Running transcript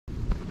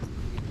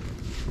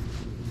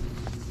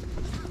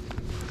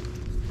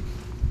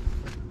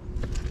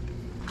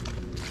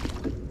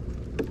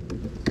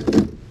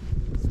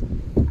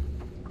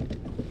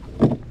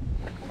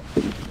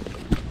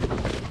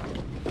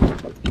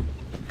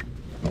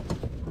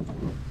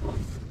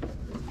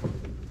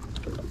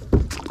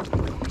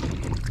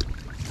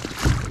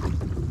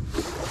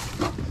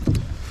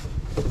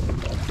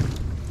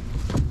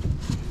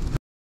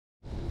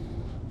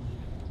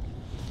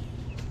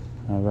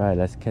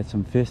Alright, let's catch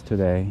some fish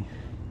today.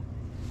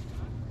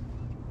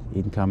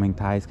 Incoming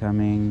tide's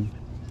coming.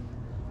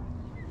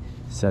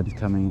 Sun's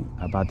coming,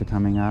 about to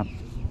coming up.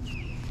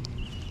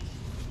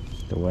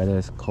 The weather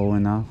is cold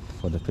enough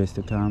for the fish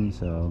to come,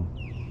 so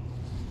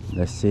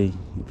let's see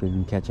if we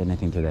can catch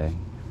anything today.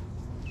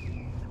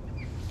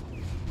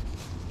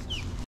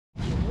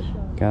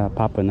 Got a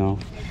Pompano.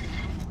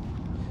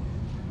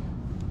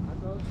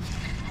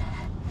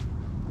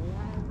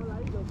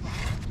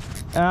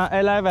 Uh,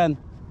 11.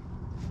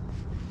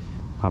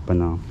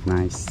 Pompano,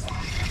 nice.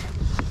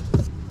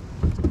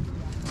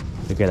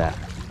 Look at that.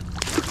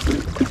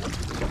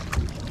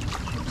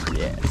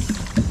 Yes.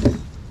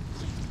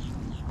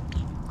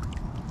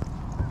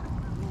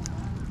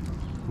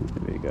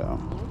 There we go.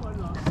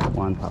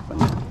 One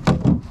Pompano.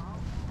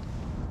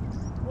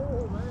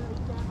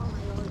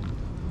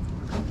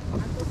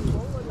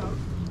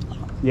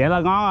 Vậy là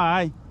ngon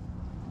rồi.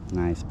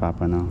 Nice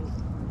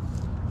Pompano.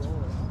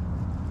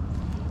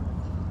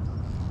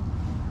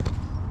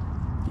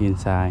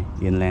 Inside,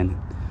 inland,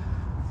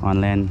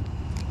 on land,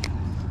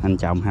 anh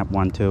chồng have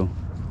one too.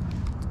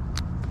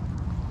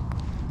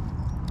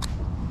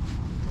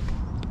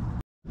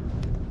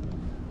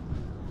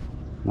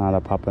 Not a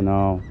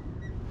Pompano.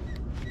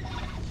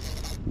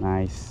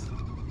 Nice.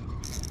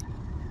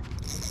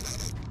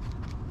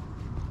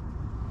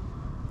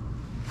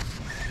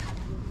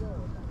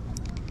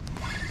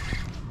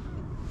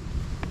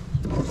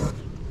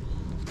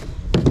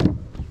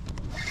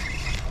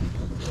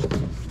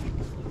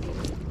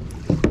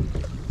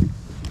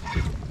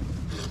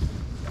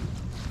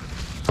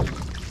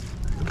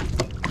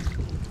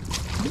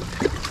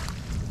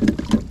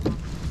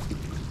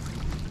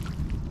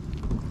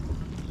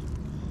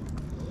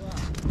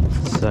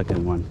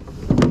 Second one.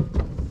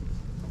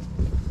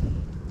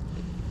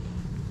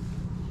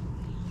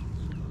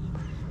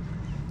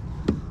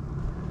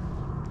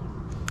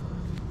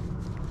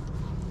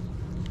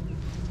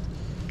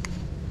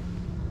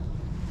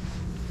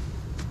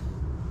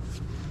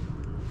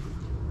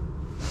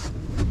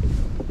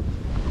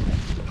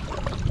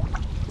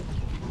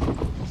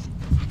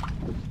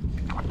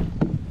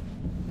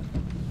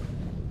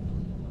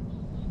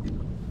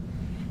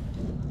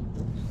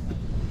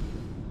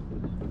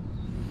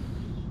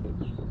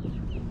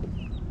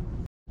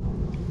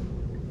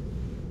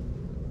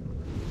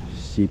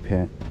 Sheep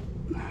head.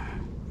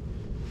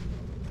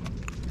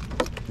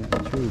 Yeah,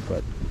 true,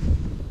 but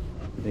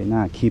they're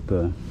not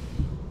keeper.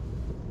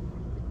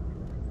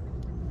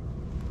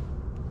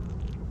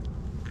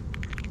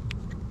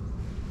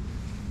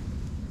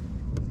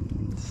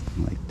 It's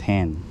like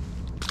 10.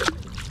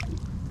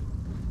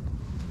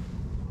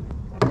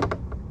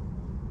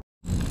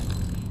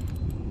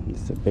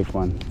 It's a big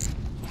one.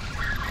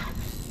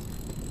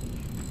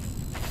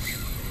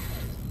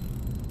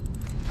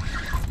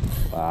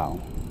 Wow.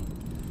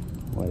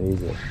 What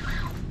is it?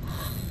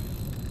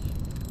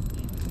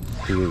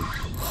 Huge.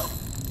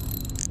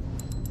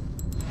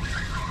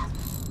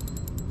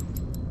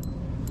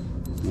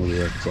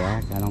 Maybe a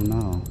jack, I don't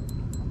know.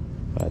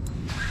 But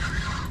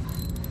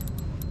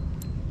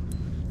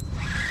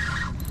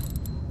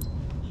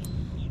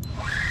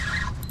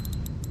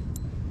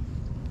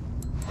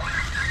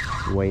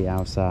way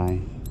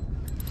outside.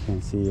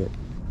 Can't see it.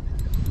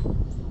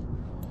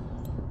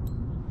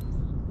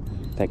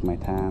 Take my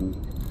time.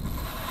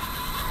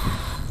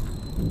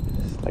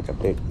 It's like a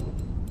big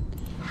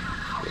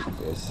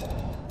fish.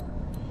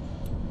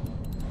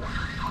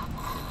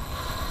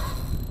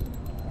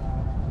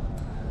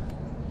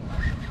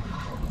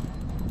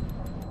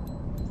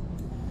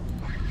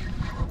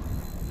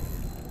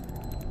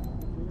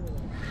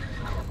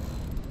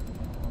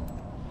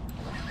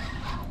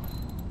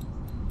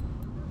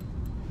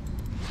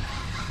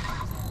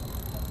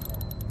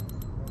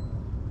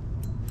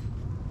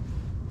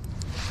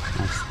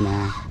 I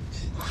snapped.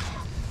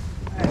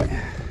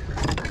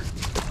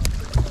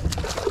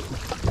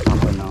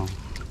 Pompano,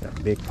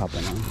 that big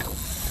Pompano.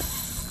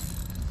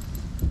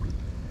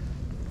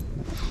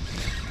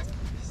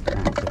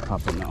 Snap the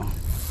Pompano.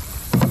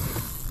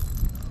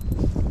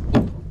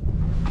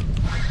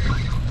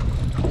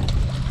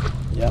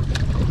 Yep.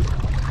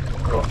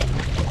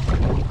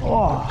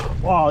 Oh,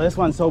 wow, this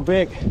one's so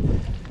big.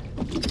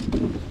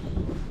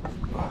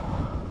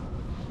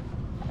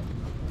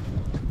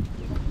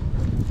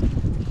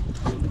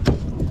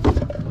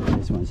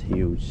 This one's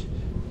huge.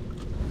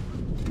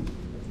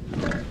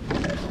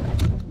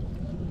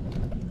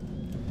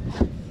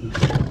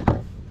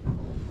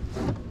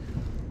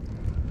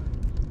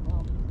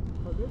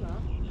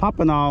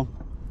 Pompano.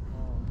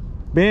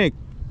 Big.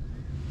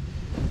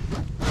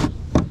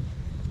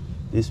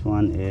 This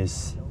one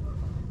is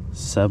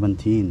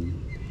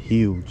 17.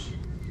 Huge.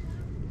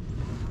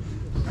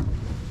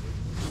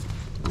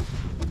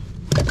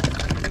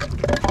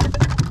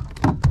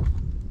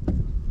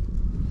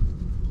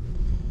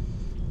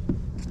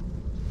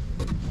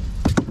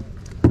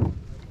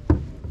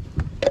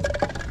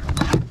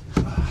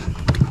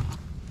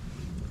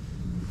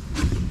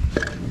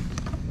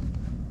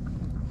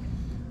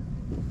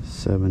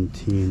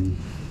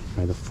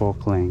 By the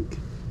fork length.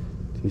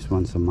 This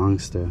one's a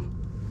monster.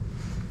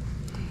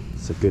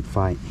 It's a good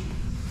fight.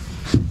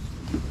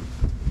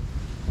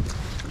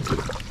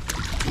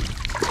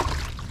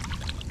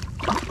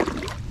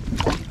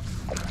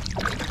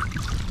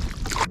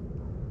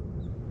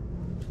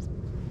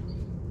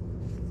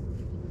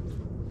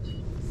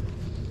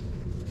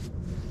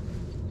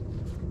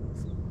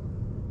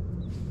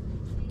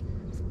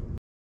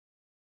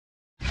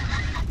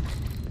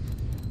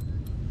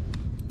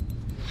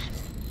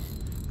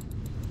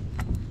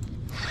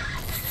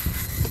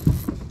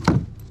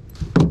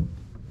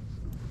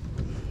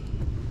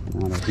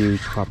 Not a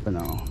huge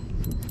Pompano.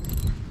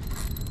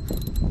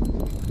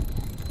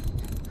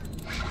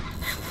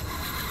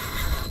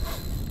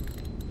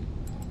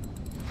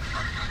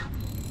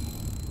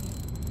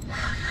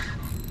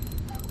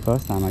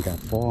 First time I got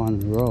 4 on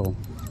a row.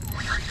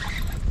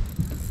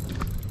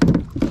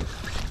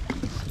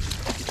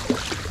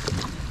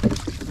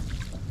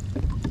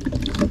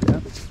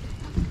 Yep.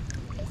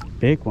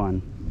 Big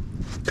one.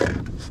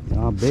 They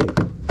are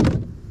big.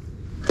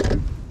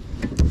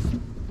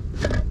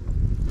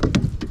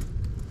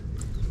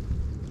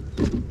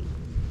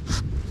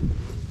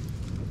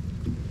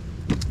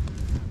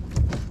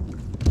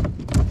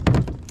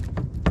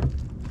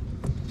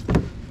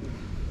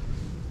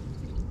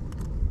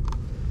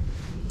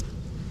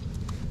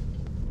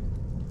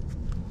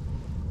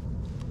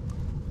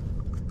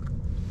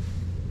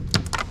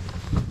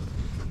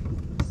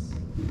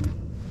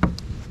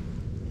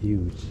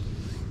 Huge.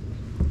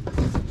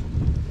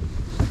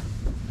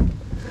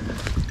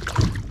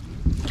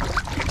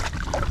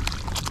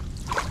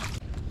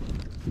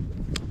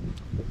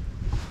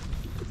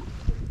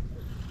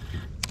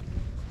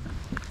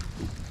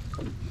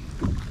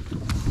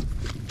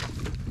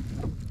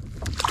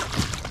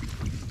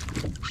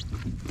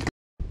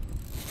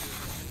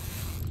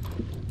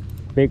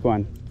 Big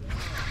one.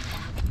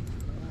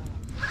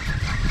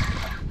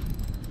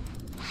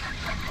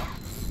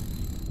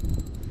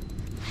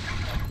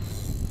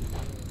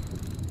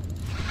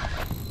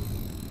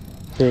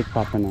 Big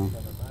Pompano.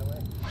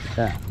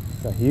 Yeah,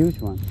 it's a huge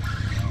one.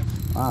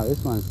 Wow,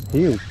 this one's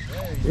huge.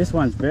 This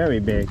one's very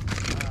big.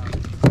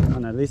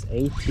 On at least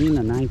 18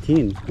 or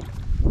 19.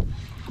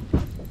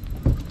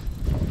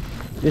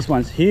 This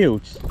one's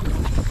huge.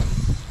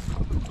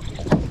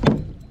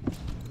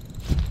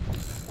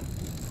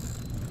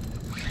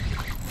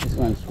 This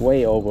one's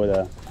way over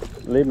the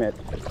limit.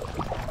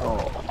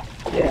 Oh,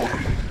 yeah.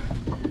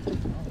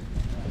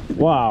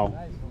 Wow.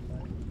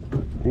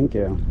 Thank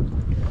you.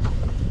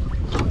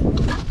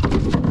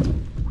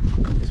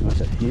 This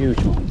one's a huge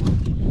one.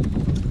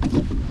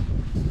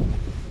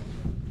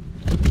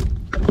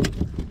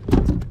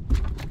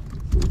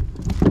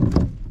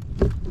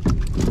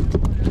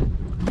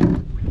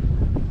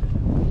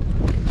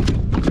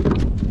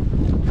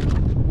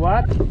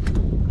 What?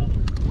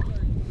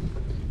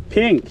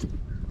 Pink.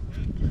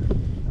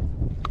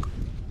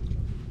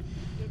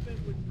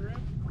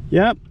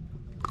 Yep.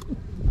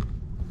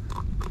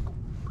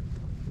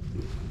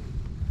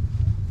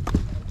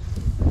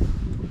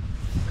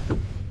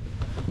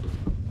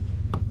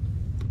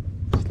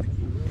 It's like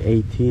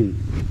 18.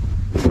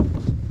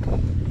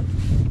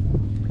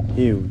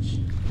 Huge.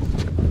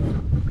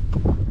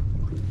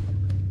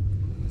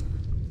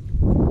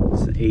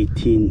 It's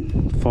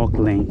 18 fork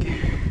length.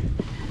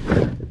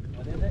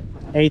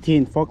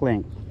 18 fork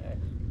length.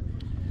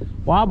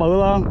 Quá bự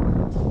luôn.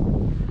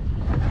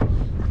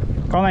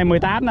 Con này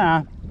 18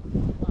 nè.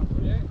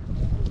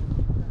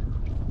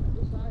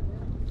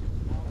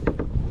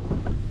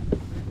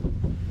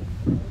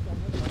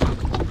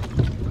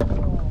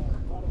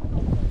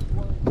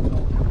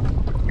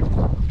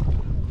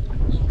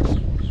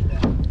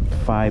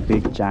 Five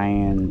big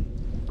giant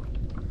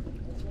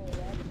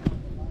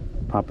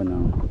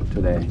Pompano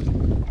today.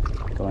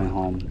 Going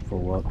home for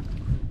work.